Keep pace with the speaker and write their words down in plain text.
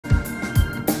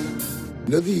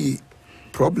The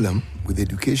problem with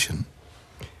education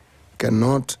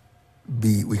cannot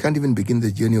be, we can't even begin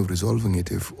the journey of resolving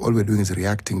it if all we're doing is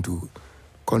reacting to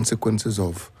consequences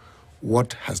of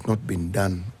what has not been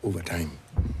done over time.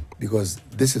 Because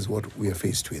this is what we are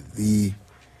faced with. The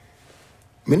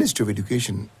Ministry of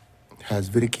Education has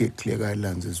very clear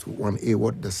guidelines as to, 1A,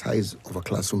 what the size of a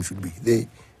classroom should be.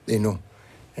 They know.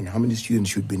 And how many students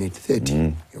should be in it?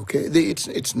 30. Okay,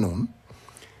 it's known.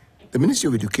 The Ministry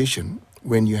of Education,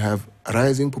 when you have a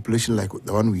rising population like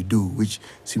the one we do, which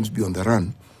seems to be on the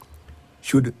run,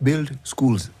 should build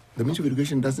schools. The Ministry of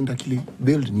Education doesn't actually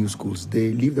build new schools.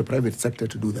 They leave the private sector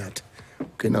to do that.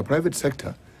 Okay, now private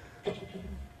sector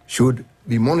should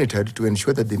be monitored to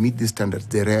ensure that they meet these standards.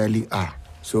 They rarely are.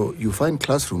 So you find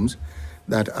classrooms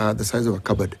that are the size of a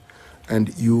cupboard,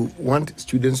 and you want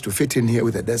students to fit in here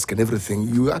with a desk and everything.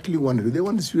 You actually wonder, do they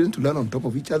want the students to learn on top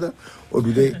of each other, or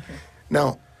do they?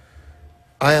 Now,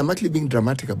 I am actually being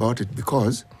dramatic about it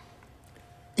because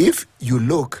if you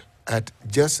look at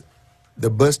just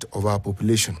the burst of our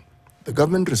population, the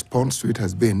government response to it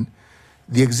has been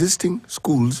the existing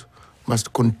schools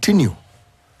must continue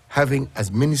having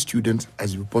as many students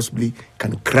as you possibly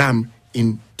can cram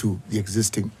into the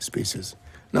existing spaces.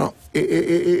 Now,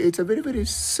 it's a very, very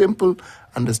simple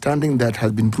understanding that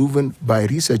has been proven by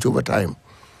research over time.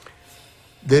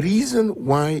 The reason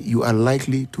why you are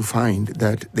likely to find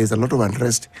that there's a lot of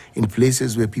unrest in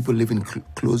places where people live in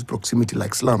close proximity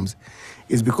like slums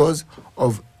is because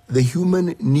of the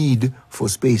human need for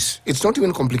space. It's not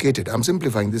even complicated. I'm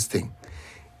simplifying this thing.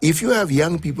 If you have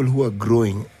young people who are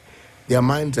growing, their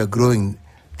minds are growing,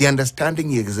 the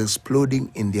understanding is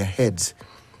exploding in their heads,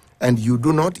 and you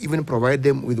do not even provide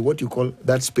them with what you call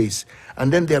that space.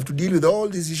 And then they have to deal with all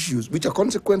these issues, which are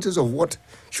consequences of what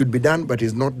should be done but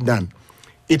is not done.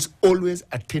 It's always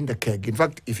a tender keg. In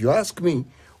fact, if you ask me,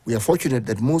 we are fortunate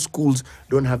that most schools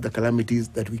don't have the calamities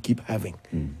that we keep having.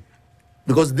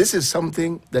 Because this is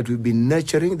something that we've been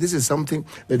nurturing. This is something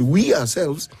that we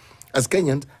ourselves, as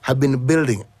Kenyans, have been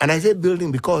building. And I say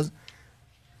building because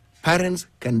parents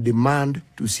can demand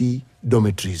to see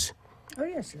dormitories. Oh,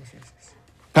 yes.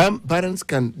 Parents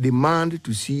can demand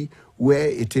to see where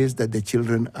it is that the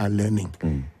children are learning.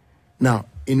 Now,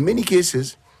 in many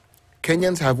cases,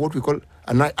 Kenyans have what we call,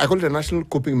 I call it a national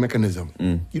coping mechanism.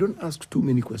 You don't ask too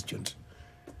many questions.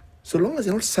 So long as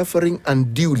you're not suffering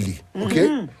unduly,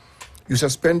 okay? You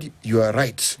suspend your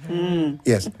rights.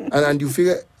 Yes. And you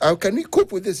figure, how can we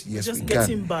cope with this? Yes, just we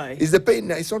getting can. by. It's the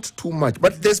pain. It's not too much,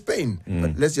 but there's pain.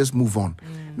 But let's just move on.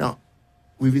 Now,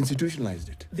 we've institutionalized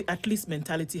it. The at least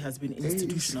mentality has been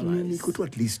institutionalized.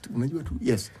 At least.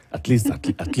 Yes. At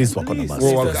least work on us.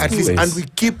 Well, at least, and we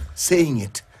keep saying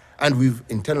it, and we've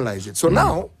internalized it. So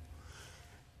now,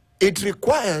 it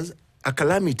requires a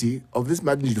calamity of this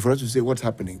magnitude for us to say what's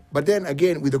happening. But then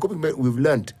again, with the coping, we've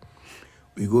learned.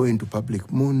 We go into public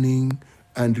mourning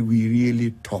and we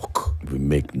really talk. We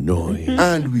make noise.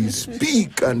 And we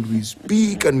speak and we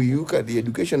speak and we look at the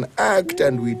Education Act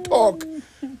and we talk.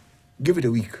 Give it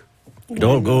a week. It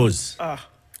all goes.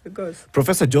 It goes.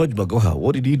 Professor George Magoha,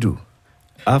 what did he do?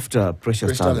 After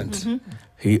Precious Talent,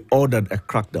 he ordered a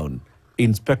crackdown.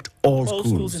 Inspect all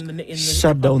schools. In the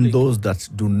shut down Republic. those that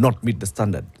do not meet the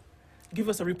standard. Give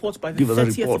us a report by the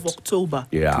 30th of October.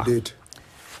 Yeah.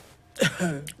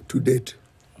 To date.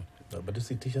 But you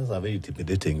see, teachers are very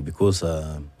intimidating because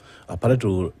a parent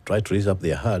will try to raise up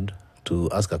their hand to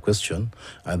ask a question,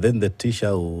 and then the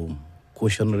teacher will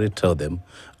cautionary tell them,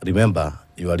 remember,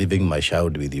 you are leaving my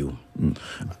child with you.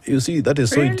 You see, that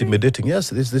is so intimidating. Yes,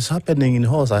 this is happening in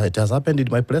halls. It has happened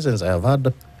in my presence. I have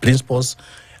had principals,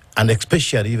 and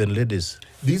especially even ladies.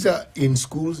 These are in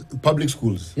schools, public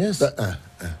schools. Yes.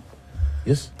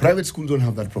 Yes. Private schools don't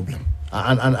have that problem.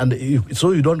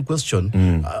 So you don't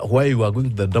question why you are going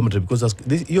to the dormitory, because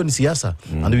you're in Siasa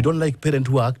and you don't like parents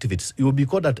who are activists. You will be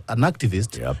called an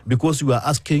activist because you are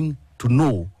asking to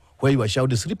know where your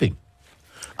child is sleeping.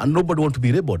 And nobody wants to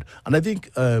be labeled. And I think,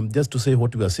 just to say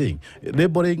what we are saying,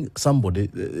 labeling somebody,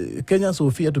 Kenyans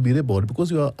will fear to be labeled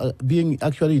because you are being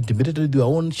actually intimidated with your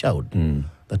own child,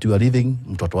 that you are leaving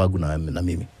mtoto wangu na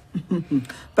mimi.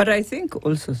 But I think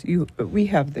also we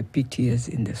have the PTAs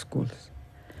in the schools.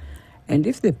 And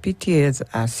if the PTAs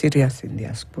are serious in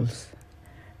their schools,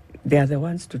 they are the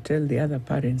ones to tell the other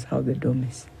parents how the dorm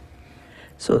is.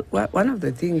 So one of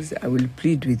the things I will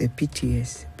plead with the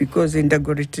PTAs, because in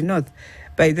Dagoretti North,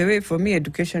 by the way, for me,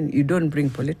 education, you don't bring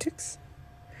politics.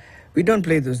 We don't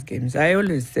play those games. I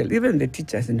always tell, even the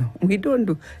teachers, we don't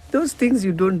do those things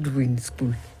you don't do in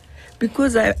school.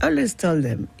 Because I always tell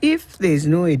them, if there is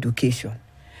no education,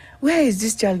 where is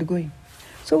this child going?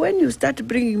 So when you start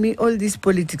bringing me all these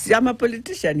politics, I'm a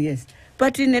politician, yes,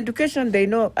 But in education, they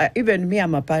know, even me,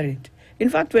 I'm a parent. In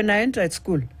fact, when I enter at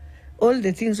school, all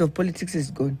the things of politics is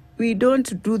gone. We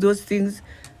don't do those things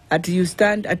at you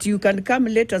stand, at you can come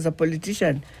late as a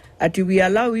politician, at we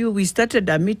allow you, we started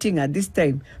a meeting at this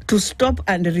time to stop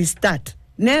and restart.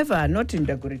 Never, not in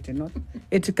Dagoretti, no.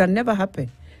 It can never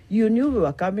happen. You knew we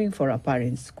were coming for a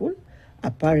parents' school, a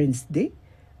parents' day.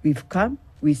 We've come,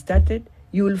 we started.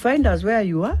 You will find us where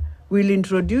you are. We'll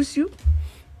introduce you.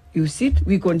 You sit,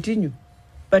 we continue.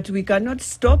 But we cannot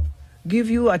stop, give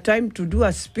you a time to do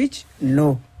a speech.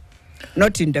 No,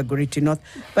 not in Dagoretti North.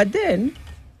 But then,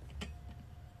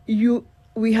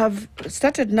 we have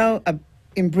started now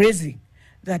embracing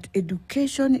that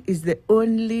education is the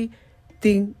only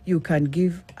thing you can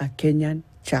give a Kenyan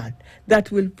child that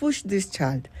will push this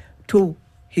child to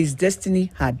his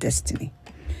destiny, her destiny.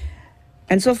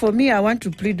 And so for me, I want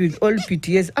to plead with all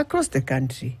PTAs across the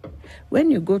country.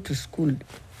 When you go to school,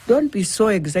 don't be so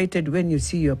excited when you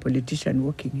see your politician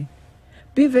walking in.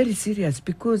 Be very serious,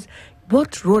 because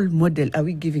what role model are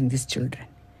we giving these children?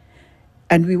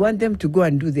 And we want them to go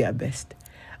and do their best.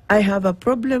 I have a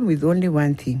problem with only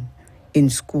one thing in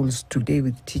schools today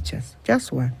with teachers,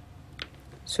 just one.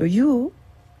 So you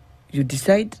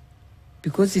decide,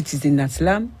 because it is in a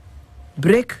slum,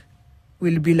 break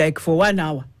will be like for 1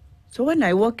 hour. So when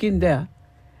I walk in there,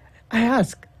 I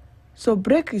ask, so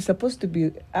break is supposed to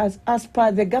be, as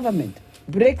per the government,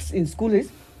 breaks in school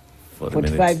is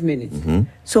 45 minutes. Mm-hmm.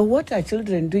 So what are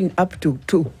children doing up to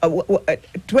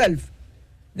 12?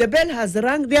 The bell has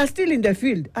rung, they are still in the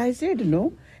field. I said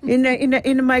no.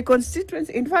 In my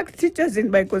constituency, in fact, teachers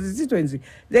in my constituency,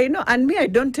 they know, and me, I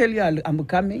don't tell you I'm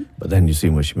coming. But then you see,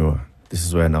 Mheshimiwa, this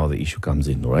is where now the issue comes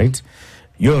in, right?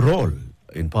 Your role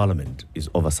in Parliament is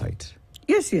oversight.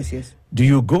 Yes. Do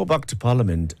you go back to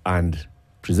Parliament and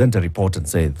present a report and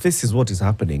say, this is what is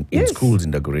happening in schools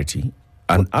in Dagoretti,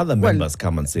 and other members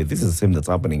come and say, this is the same that's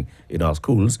happening in our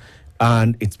schools,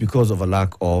 and it's because of a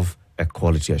lack of a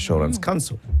quality assurance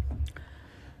council?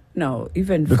 No,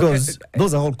 even because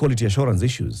those are all quality assurance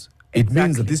issues. It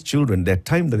means that these children, their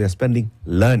time that they're spending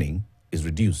learning is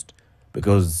reduced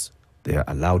because they are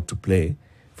allowed to play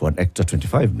for an extra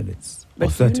 25 minutes or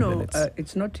 30 minutes.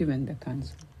 It's not even the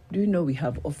council. Do you know we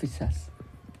have officers?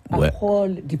 A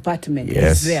whole department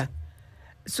is there.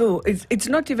 So it's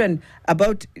not even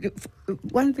about...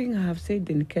 One thing I have said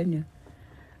in Kenya,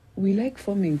 we like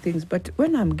forming things, but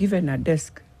when I'm given a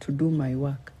desk to do my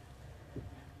work,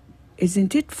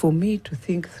 isn't it for me to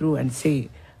think through and say,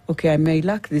 okay, I may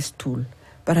lack this tool,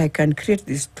 but I can create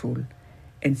this tool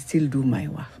and still do my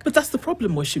work? But that's the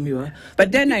problem, Mheshimiwa.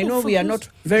 But then I know we are not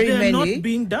very many. Not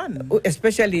being done.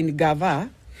 Especially in Gava,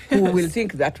 who will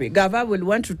think that way. Gava will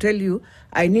want to tell you,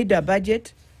 I need a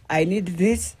budget, I need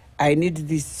this, I need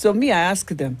this. So me, I ask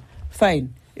them,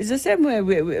 fine. It's the same way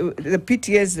the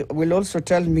PTAs will also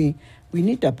tell me, we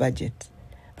need a budget.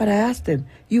 But I ask them,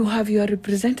 you have your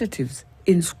representatives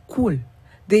in school.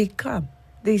 They come,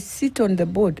 they sit on the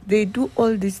board, they do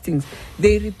all these things.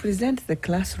 They represent the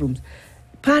classrooms.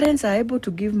 Parents are able to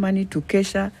give money to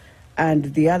Kesha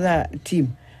and the other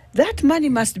team. That money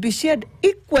must be shared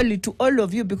equally to all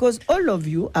of you, because all of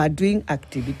you are doing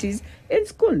activities in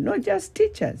school, not just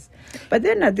teachers. But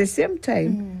then at the same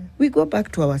time, we go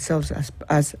back to ourselves as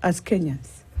Kenyans.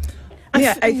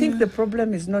 I think the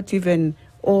problem is not even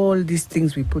all these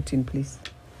things we put in place.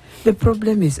 The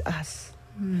problem is us.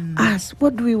 Us.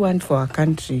 What do we want for our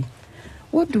country?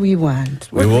 What do we want?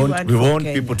 We want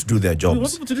people to do their jobs. We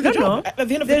want people to do their job. At the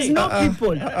end of the day, there's no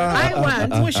people.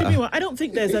 I don't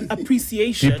think there's an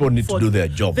appreciation. People need to do their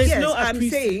jobs. Yes, I'm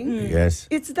saying yes.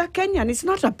 It's the Kenyan. It's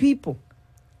not a people.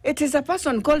 It is a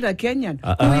person called a Kenyan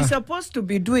who is supposed to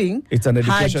be doing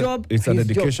her job. It's an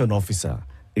education officer.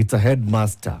 It's a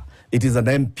headmaster. It is an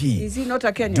MP. Is he not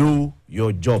a Kenyan? Do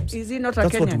your jobs. Is he not a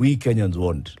That's Kenyan? what we Kenyans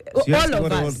want. All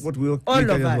of us. What we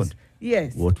Kenyans want.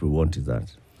 Yes. What we want is that.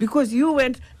 Because you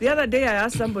went, the other day I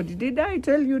asked somebody, did I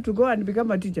tell you to go and become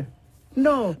a teacher?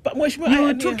 No. But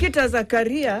you took it as a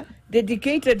career,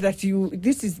 dedicated that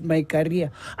this is my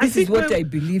career. This is what I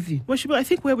believe in. Mheshimiwa, I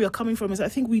think where we are coming from is I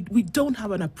think we don't have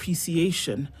an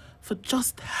appreciation for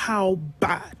just how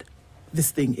bad this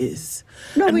thing is.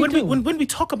 No, and we when we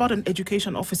talk about an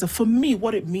education officer, for me,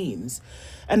 what it means,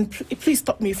 and please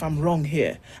stop me if I'm wrong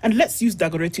here, and let's use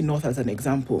Dagoretti North as an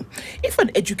example. If an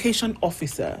education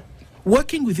officer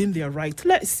working within their right,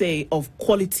 let's say of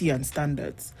quality and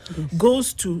standards,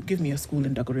 goes to, give me a school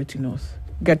in Dagoretti North.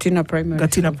 Gatina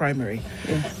Primary.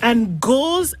 Yes. And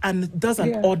goes and does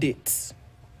an audit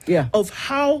of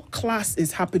how class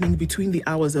is happening between the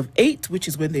hours of 8, which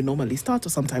is when they normally start, or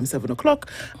sometimes 7 o'clock,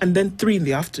 and then 3 in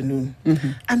the afternoon,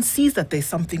 and sees that there's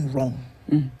something wrong.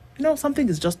 no, something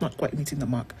is just not quite meeting the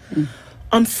mark.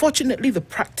 Unfortunately, the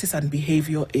practice and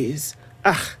behavior is,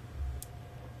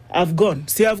 I've ggone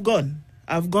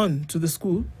to the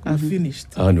school, I've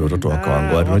finished. Ni watoto wako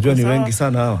wangu. Unajua ni wengi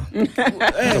sana hawa.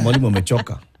 Hata mwalimu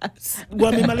amechoka.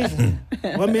 Wamemaliza.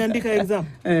 Wameandika exam.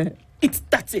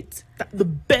 That's it. The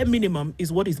bare minimum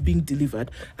is what is being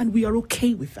delivered, and we are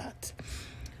okay with that.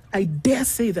 I dare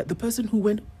say that the person who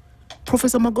went,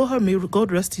 Professor Magoha, may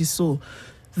God rest his soul,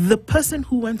 the person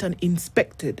who went and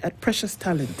inspected at Precious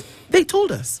Talent, they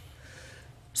told us,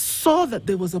 saw that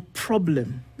there was a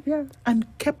problem, and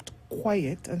kept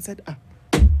quiet and said,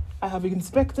 I have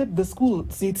inspected the school,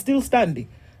 see it's still standing,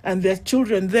 and there's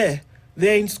children there,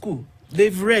 they're in school,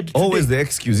 they've read today. Always the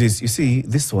excuse is, you see,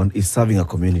 this one is serving a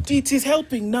community. It is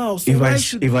helping now, so if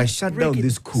why I shut down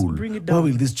this school, where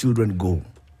will these children go?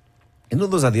 You know,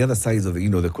 those are the other sides of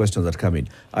the questions that come in.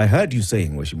 I heard you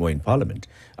saying, Weshimo, in Parliament,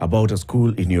 about a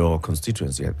school in your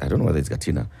constituency, I don't know whether it's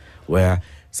Gatina, where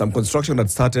some construction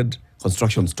had started,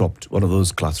 construction stopped, one of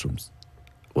those classrooms.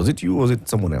 Was it you or was it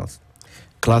someone else?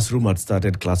 Classroom had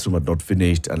started, classroom had not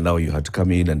finished, and now you had to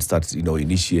come in and start,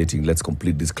 initiating, let's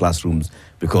complete these classrooms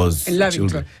because in Lavington.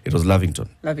 Children, it was Lavington.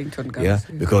 Lavington girls. Yeah,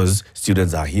 because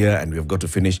students are here and we've got to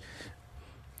finish.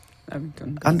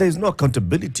 Lavington girls. And there is no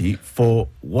accountability for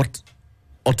what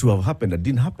ought to have happened that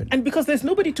didn't happen. And because there's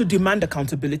nobody to demand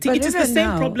accountability, But it is the same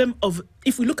now, problem of,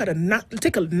 if we look at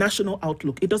take a national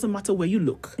outlook, it doesn't matter where you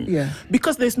look. Yeah.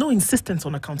 Because there's no insistence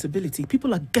on accountability.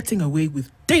 People are getting away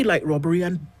with daylight robbery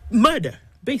and murder,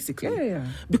 basically. Yeah.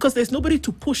 Because there's nobody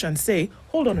to push and say,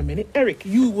 hold on a minute, Eric,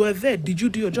 you were there. Did you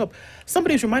do your job?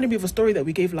 Somebody's reminding me of a story that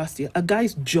we gave last year. A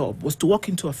guy's job was to walk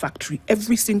into a factory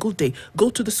every single day, go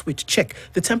to the switch, check.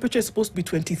 The temperature is supposed to be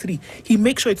 23. He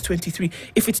makes sure it's 23.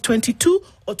 If it's 22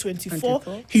 or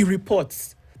 24, he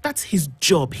reports. That's his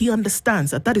job. He understands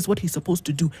that is what he's supposed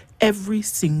to do every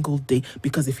single day,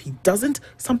 because if he doesn't,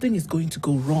 something is going to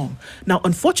go wrong. Now,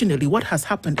 unfortunately, what has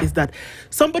happened is that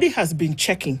somebody has been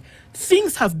checking.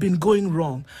 Things have been going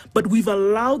wrong, but we've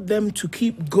allowed them to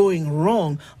keep going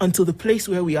wrong until the place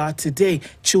where we are today.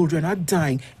 Children are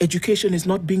dying. Education is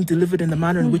not being delivered in the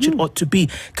manner in which it ought to be.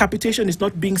 Capitation is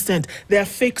not being sent. There are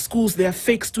fake schools, there are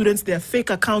fake students, there are fake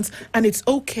accounts, and it's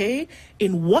okay.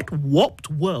 In what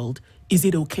warped world is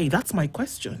it okay? That's my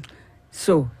question.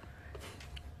 So,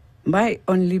 my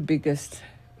only biggest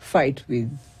fight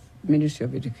with Ministry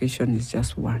of Education is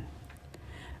just one.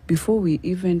 Before we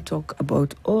even talk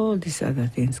about all these other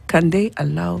things, can they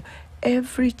allow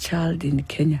every child in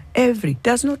Kenya,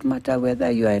 does not matter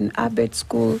whether you are in Abed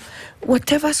school,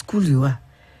 whatever school you are,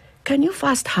 can you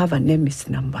first have a NEMIS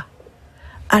number?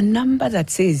 A number that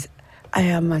says, I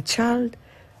am a child,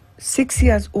 6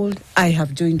 years old, I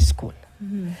have joined school.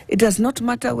 It does not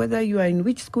matter whether you are in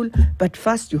which school, but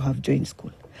first you have joined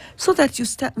school. So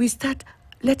that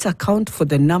let's account for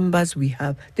the numbers we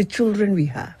have, the children we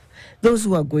have, those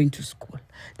who are going to school.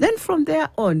 Then from there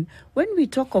on, when we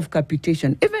talk of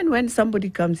capitation, even when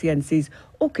somebody comes here and says,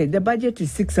 okay, the budget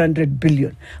is 600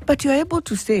 billion, but you're able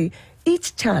to say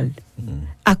each child,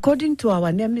 according to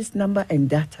our NEMIS number and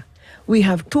data, we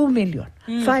have 2 million,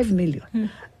 5 million.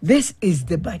 This is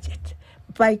the budget.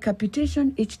 By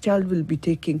capitation, each child will be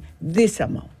taking this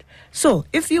amount. So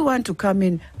if you want to come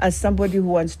in as somebody who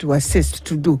wants to assist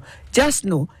to do, just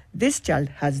know this child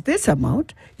has this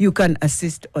amount, you can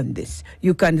assist on this.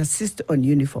 You can assist on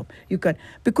uniform. You can,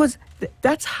 because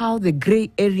that's how the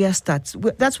gray area starts.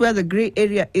 That's where the gray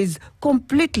area is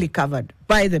completely covered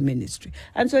by the ministry.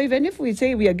 And so even if we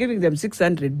say we are giving them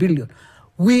 600 billion,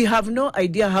 we have no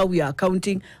idea how we are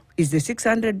counting. Is the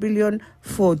 600 billion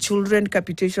for children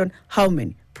capitation? How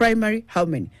many? Primary? How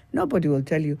many? Nobody will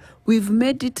tell you. We've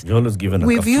made it. You're always given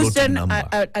we've used number.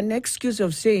 An excuse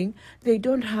of saying they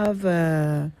don't have,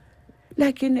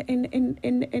 like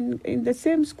in the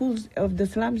same schools of the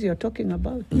slums you're talking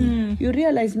about. You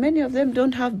realize many of them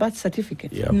don't have birth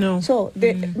certificates. Yep. No. So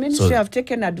the ministry have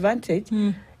taken advantage.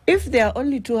 If there are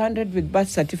only 200 with birth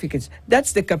certificates,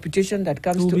 that's the capitation that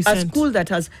comes to a school that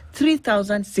has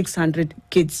 3,600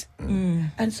 kids.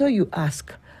 And so you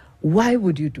ask, why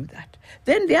would you do that?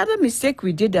 Then the other mistake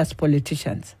we did as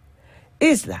politicians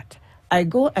is that I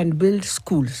go and build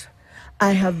schools.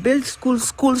 I have built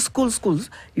schools.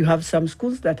 You have some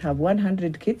schools that have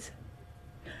 100 kids.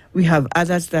 We have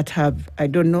others that have, I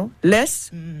don't know,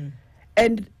 less.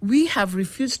 And we have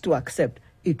refused to accept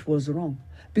it was wrong.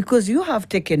 Because you have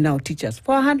taken now teachers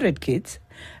for 100 kids,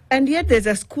 and yet there's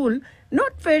a school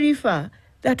not very far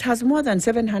that has more than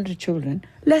 700 children,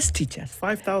 less teachers.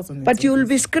 5,000. But you will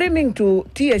be screaming to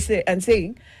TSA and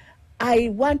saying, I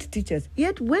want teachers.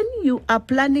 Yet when you are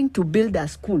planning to build a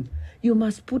school, you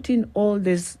must put in all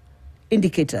these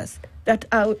indicators that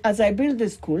as I build the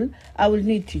school, I will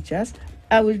need teachers,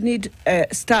 I will need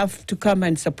staff to come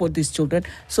and support these children.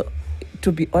 So,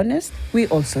 to be honest, we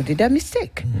also did a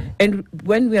mistake. And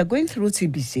when we are going through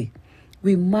CBC,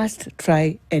 we must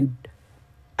try and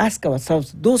ask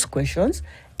ourselves those questions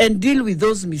and deal with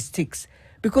those mistakes,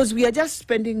 because we are just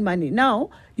spending money.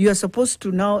 Now, you are supposed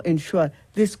to now ensure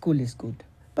this school is good,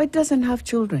 but it doesn't have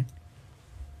children.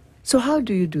 So how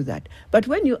do you do that? But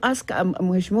when you ask,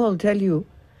 Mheshimiwa will tell you,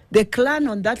 the clan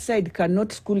on that side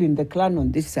cannot school in the clan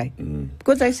on this side.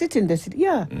 Because I sit in the city.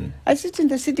 I sit in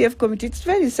the CDF committee. It's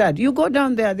very sad. You go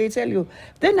down there, they tell you.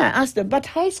 Then I ask them, but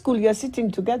high school, you're sitting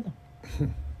together.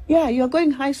 Yeah, you're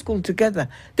going high school together.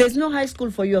 There's no high school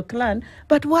for your clan.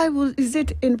 But why is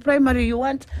it in primary you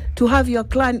want to have your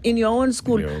clan in your own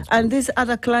school, and this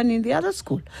other clan in the other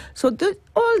school? So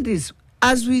all this,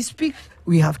 as we speak,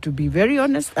 we have to be very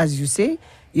honest, as you say.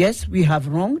 Yes, we have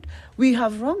wronged. We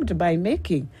have wronged by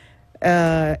making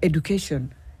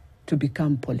education to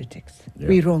become politics. Yeah.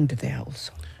 We wronged there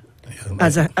also.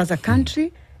 Yeah, as a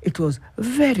country, it was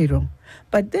very wrong.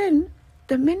 But then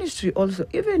the ministry also,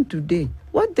 even today,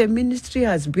 what the ministry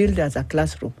has built as a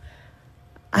classroom,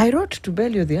 I wrote to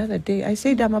Belio the other day, I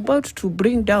said, I'm about to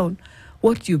bring down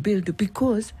what you build,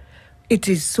 because it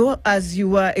is so, as you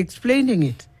were explaining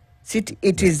it,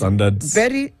 it is standards.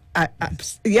 Very,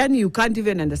 you can't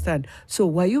even understand. So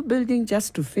were you building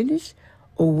just to finish,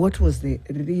 or what was the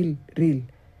real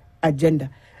agenda?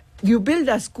 You build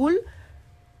a school,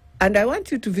 and I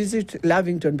want you to visit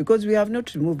Lavington, because we have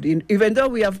not removed, even though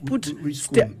we have put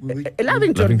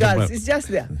Lavington Girls, it's just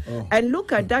there. And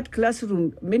look at that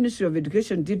classroom Ministry of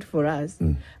Education did for us.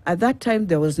 At that time,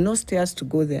 there was no stairs to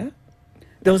go there.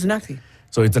 There was nothing.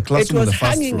 So it's a classroom. It was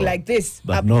hanging like this.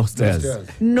 But no stairs.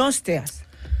 No stairs.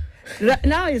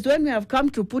 Now is when we have come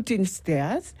to put in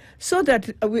stairs so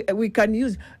that we can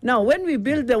use. Now, when we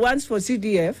build the ones for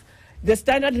CDF, the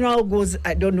standard now goes,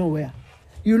 I don't know where.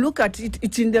 You look at it,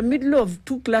 it's in the middle of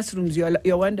two classrooms.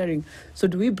 You're wondering, so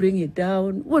do we bring it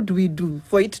down? What do we do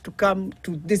for it to come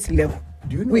to this level?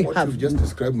 Do you know what you've just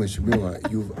described,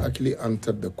 Mheshimiwa? You've actually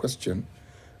answered the question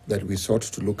that we sought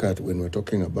to look at when we're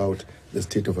talking about the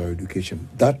state of our education.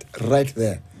 That right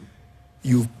there,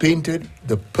 you've painted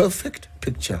the perfect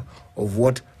picture of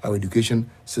what our education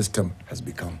system has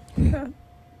become. Yeah.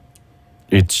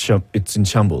 It's in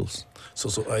shambles. So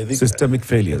I think systemic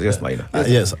failures. Yes, Maina.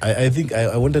 Yes, I think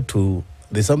I wanted to.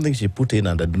 There's something she put in,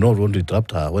 and I did not want to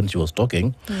interrupt her when she was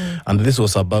talking, and this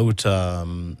was about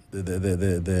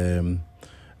the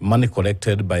money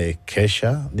collected by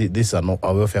Kesha. These are not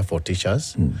our welfare for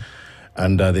teachers.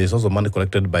 And there's also money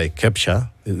collected by KEPSHA.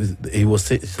 He was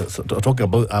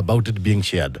talking about it being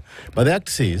shared. But the Act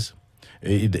says,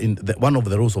 one of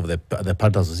the rules of the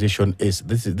Parent Association is,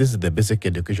 this is the Basic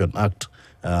Education Act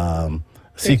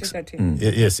 6.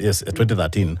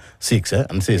 2013, 6,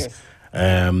 and says,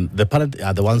 the parents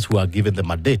are the ones who are given the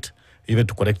mandate even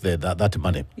to collect that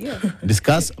money. Yeah.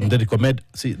 Discuss and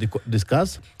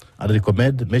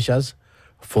recommend measures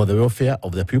for the welfare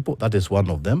of the pupil. That is one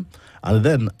of them. And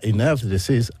then in it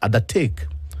says, undertake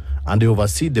and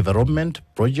oversee development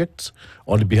projects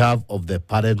on behalf of the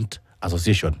parent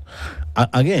association.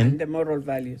 Again, and the moral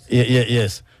values.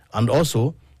 Yes. And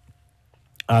also,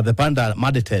 the parent are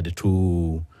mandated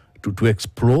to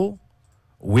explore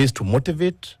ways to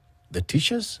motivate the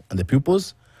teachers and the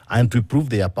pupils and to improve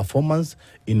their performance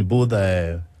in both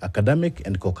academic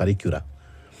and co-curricular.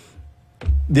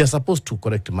 They are supposed to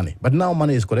collect money, but now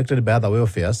money is collected by other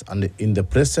welfares, and in the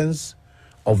presence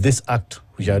of this act,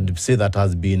 which I would say that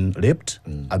has been raped,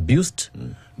 abused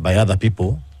by other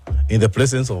people, in the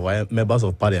presence of members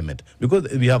of parliament, because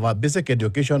we have a basic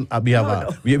education. We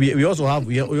also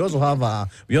have a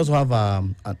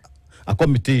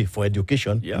committee for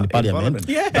education in parliament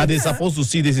that is supposed to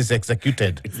see this is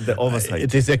executed. It's the oversight.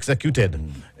 It is executed,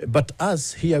 but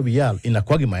us here we are in a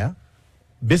quagmire.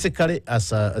 Basically,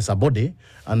 as a body,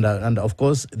 and of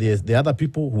course, the other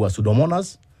people who are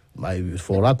pseudomoners,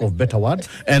 for lack of better word,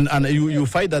 and you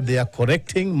find that they are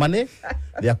collecting money.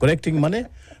 They are collecting money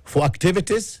for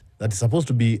activities that is supposed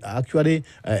to be actually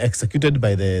executed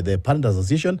by the parent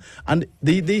association, and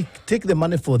they take the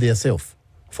money for themselves,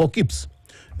 for keeps.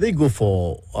 They go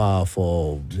for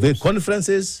the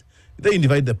conferences. They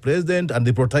invite the president and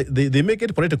they make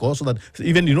it political so that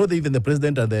even, even the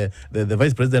president and the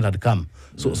vice president had come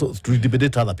so to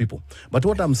debate other people. But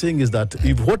what I'm saying is that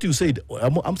if what you said,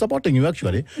 I'm supporting you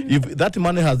actually, if that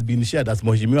money has been shared, as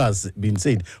Mheshimiwa has been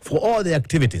said, for all the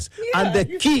activities, and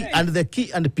the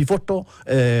key and pivotal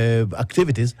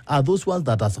activities are those ones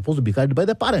that are supposed to be carried by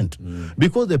the parent,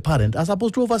 because the parent are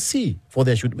supposed to oversee for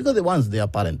their children, because the ones they are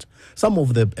parent. Some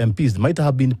of the MPs might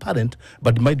have been parent,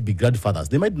 but might be grandfathers.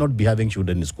 They might not be having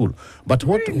children in school. But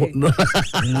what I'm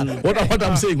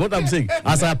saying,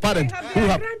 as a parent who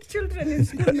have grandchildren in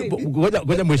school,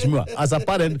 as a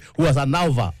parent who has an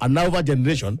Alva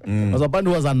generation, as a parent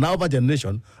who has an Alva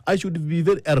generation, I should be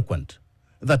very eloquent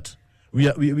that we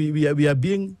are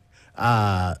being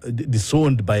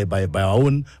disowned by our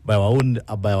own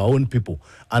people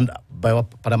and by our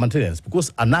parliamentarians,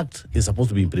 because an act is supposed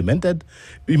to be implemented.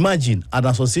 Imagine an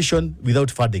association without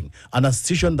funding, an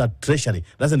association that Treasury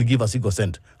doesn't give a single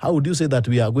cent. How would you say that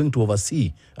we are going to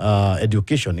oversee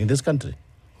education in this country?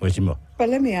 But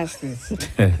let me ask this.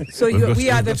 So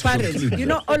we are the parents.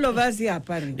 All of us here are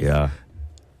parents. Yeah.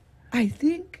 I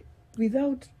think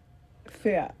without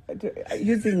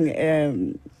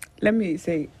using, let me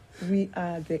say, we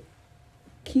are the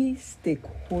key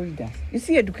stakeholders. You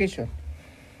see, education.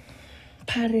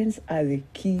 Parents are the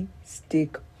key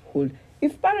stakeholders.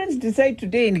 If parents decide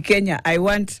today in Kenya, I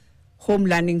want home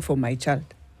learning for my child,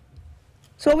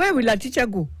 so where will a teacher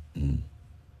go?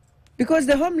 Because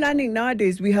the home learning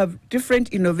nowadays, we have different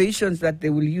innovations that they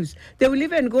will use. They will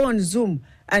even go on Zoom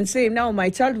and say, now my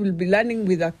child will be learning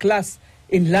with a class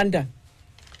in London.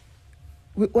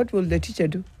 What will the teacher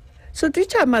do? So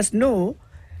teacher must know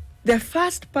the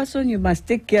first person you must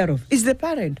take care of is the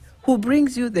parent who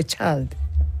brings you the child.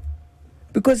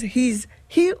 Because he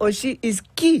or she is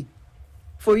key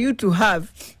for you to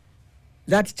have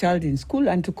that child in school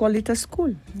and to call it a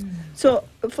school. So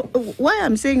why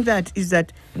I'm saying that is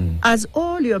that as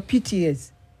all your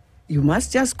PTAs, you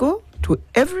must just go to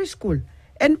every school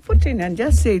and put in and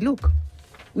just say, look,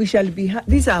 we shall be,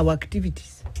 these are our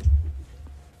activities.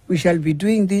 We shall be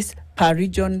doing this per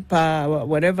region, per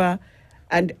whatever.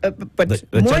 And but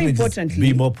the more importantly,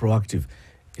 be more proactive.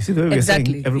 You see the way we're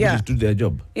saying everybody should do their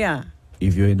job. Yeah.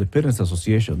 If you're in the Parents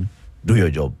Association, do your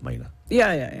job, Maina.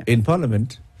 Yeah. In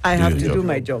Parliament, I have to do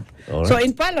my job. Right. So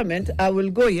in Parliament, I will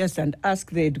go, and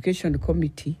ask the Education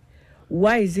Committee,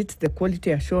 why is it the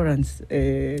Quality Assurance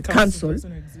Council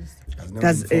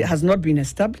has not been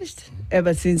established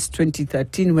ever since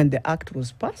 2013 when the Act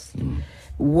was passed?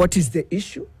 What is the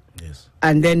issue? Yes.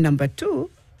 And then number two,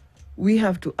 we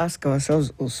have to ask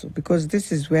ourselves also, because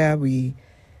this is where we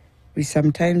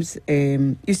sometimes,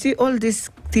 you see, all these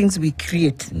things we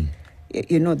create,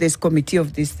 there's committee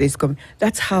of this,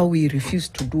 that's how we refuse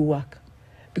to do work.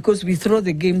 Because we throw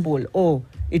the game ball, oh,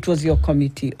 it was your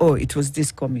committee, oh, it was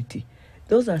this committee.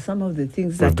 Those are some of the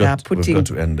things that are putting... We've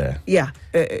got to end there. Yeah,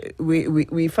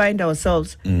 we find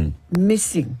ourselves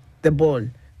missing the ball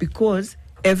because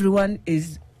everyone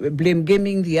is blame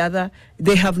gaming the other.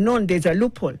 They have known there's a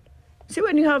loophole. See,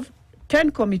 when you have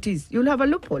 10 committees, you'll have a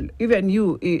loophole, even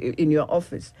you in your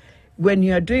office. When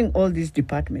you are doing all these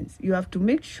departments, you have to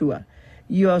make sure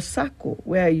your circle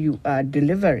where you are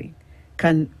delivering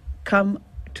can come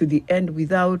to the end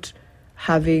without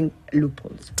having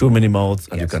loopholes. Too many mouths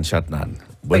and you can shut none.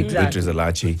 Exactly. Beatrice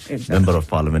Alachi, Member of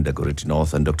Parliament, Dagoretti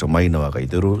North, and Dr. Maina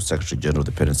Wagaiduru, Secretary General of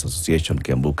the Parents Association,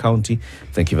 Kiambu County.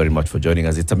 Thank you very much for joining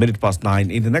us. It's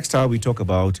 9:01. In the next hour, we talk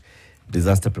about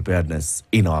disaster preparedness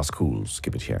in our schools.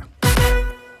 Keep it here.